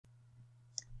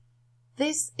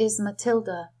This is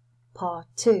Matilda, Part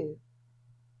 2.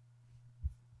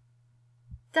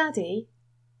 "Daddy,"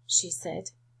 she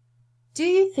said, "do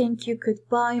you think you could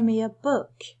buy me a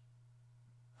book?"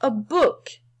 "A book?"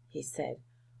 he said.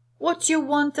 "What you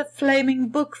want a flaming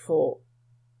book for?"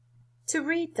 "To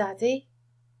read, Daddy."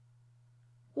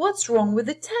 "What's wrong with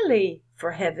the telly,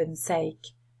 for heaven's sake?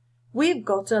 We've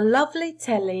got a lovely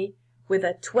telly with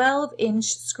a 12-inch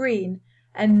screen,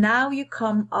 and now you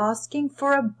come asking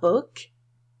for a book?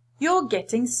 You're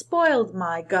getting spoiled,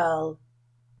 my girl."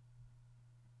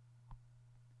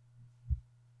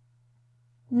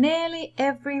 Nearly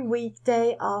every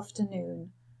weekday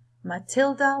afternoon,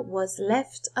 Matilda was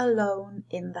left alone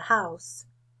in the house.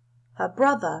 Her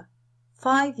brother,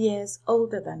 5 years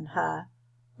older than her,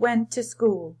 went to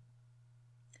school.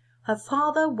 Her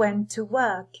father went to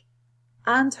work,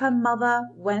 and her mother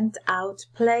went out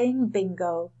playing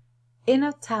bingo in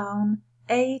a town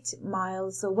 8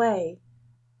 miles away.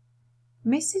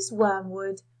 Mrs.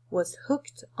 Wormwood was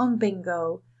hooked on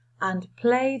bingo and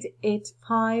played it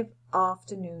 5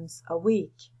 afternoons a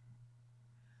week.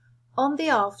 On the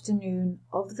afternoon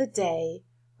of the day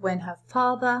when her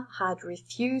father had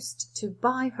refused to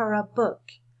buy her a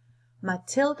book,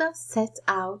 Matilda set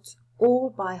out all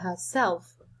by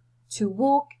herself to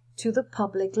walk to the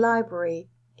public library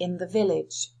in the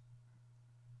village.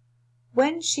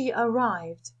 When she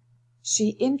arrived,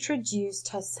 she introduced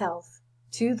herself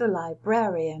to the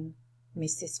librarian,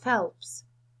 Mrs. Phelps.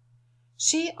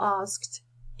 She asked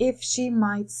if she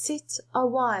might sit a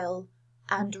while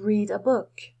and read a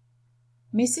book.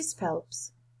 Mrs.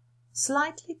 Phelps,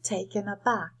 slightly taken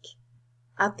aback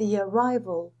at the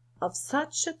arrival of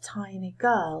such a tiny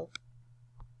girl,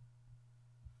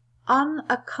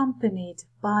 unaccompanied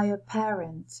by a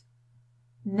parent,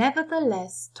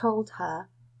 nevertheless told her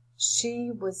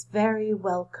she was very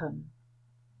welcome.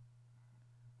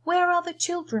 "Where are the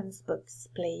children's books,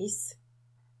 please?"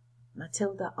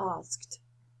 Matilda asked.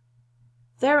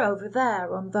 "They're over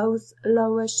there on those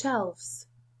lower shelves,"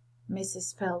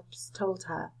 Mrs. Phelps told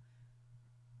her.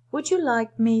 "Would you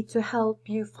like me to help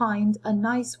you find a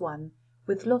nice one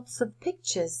with lots of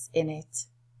pictures in it?"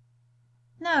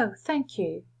 "No, thank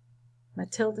you,"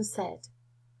 Matilda said.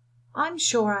 "I'm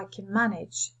sure I can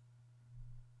manage."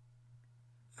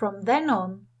 From then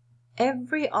on,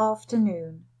 every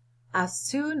afternoon, as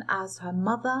soon as her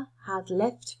mother had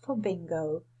left for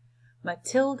bingo,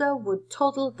 Matilda would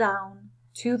toddle down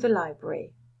to the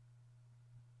library.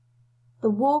 The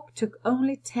walk took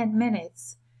only 10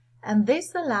 minutes, and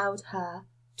this allowed her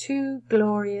 2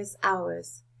 glorious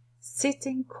hours,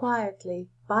 sitting quietly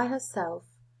by herself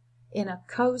in a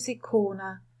cosy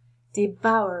corner,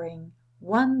 devouring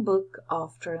one book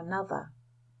after another.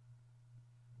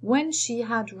 When she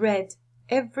had read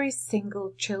every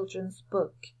single children's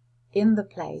book in the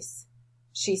place,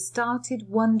 she started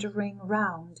wandering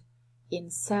round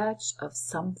in search of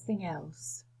something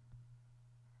else.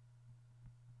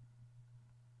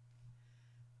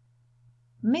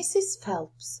 Mrs.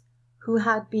 Phelps, who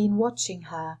had been watching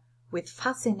her with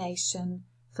fascination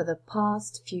for the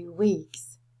past few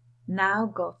weeks, now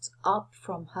got up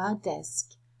from her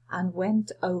desk and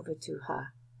went over to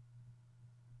her.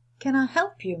 "Can I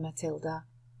help you, Matilda?"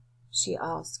 she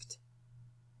asked.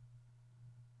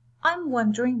 "I'm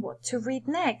wondering what to read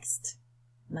next,"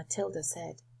 Matilda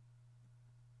said.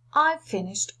 "I've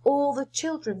finished all the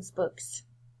children's books,